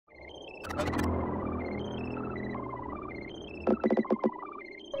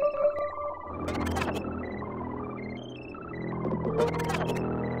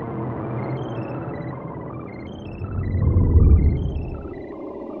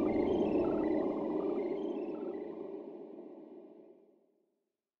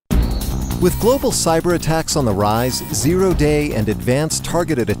With global cyber attacks on the rise, zero-day and advanced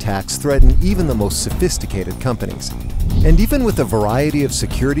targeted attacks threaten even the most sophisticated companies. And even with a variety of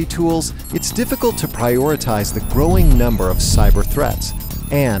security tools, it's difficult to prioritize the growing number of cyber threats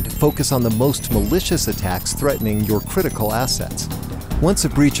and focus on the most malicious attacks threatening your critical assets. Once a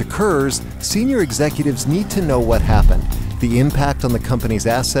breach occurs, senior executives need to know what happened, the impact on the company's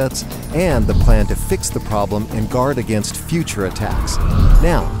assets, and the plan to fix the problem and guard against future attacks.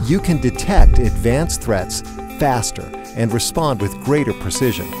 Now, you can detect advanced threats faster and respond with greater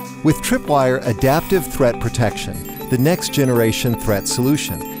precision. With Tripwire Adaptive Threat Protection, the next-generation threat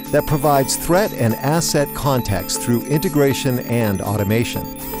solution that provides threat and asset context through integration and automation.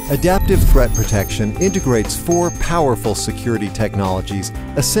 Adaptive Threat Protection integrates 4 powerful security technologies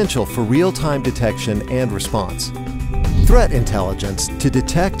essential for real-time detection and response. Threat intelligence to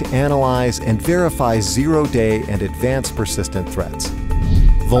detect, analyze, and verify zero-day and advanced persistent threats.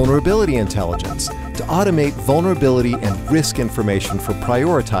 Vulnerability intelligence to automate vulnerability and risk information for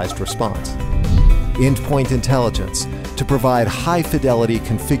prioritized response. Endpoint intelligence to provide high-fidelity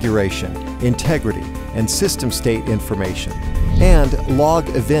configuration, integrity, and system state information. And log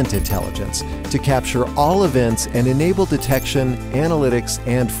event intelligence to capture all events and enable detection, analytics,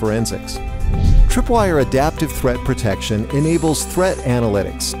 and forensics. Tripwire Adaptive Threat Protection enables threat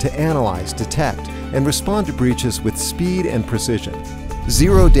analytics to analyze, detect, and respond to breaches with speed and precision.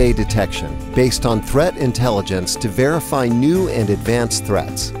 Zero-day detection based on threat intelligence to verify new and advanced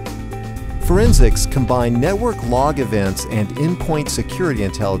threats. Forensics combine network log events and endpoint security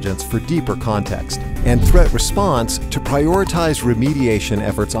intelligence for deeper context. And threat response to prioritize remediation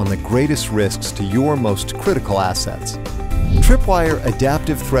efforts on the greatest risks to your most critical assets. Tripwire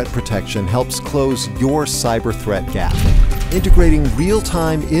Adaptive Threat Protection helps close your cyber threat gap, integrating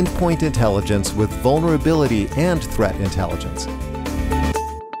real-time endpoint intelligence with vulnerability and threat intelligence.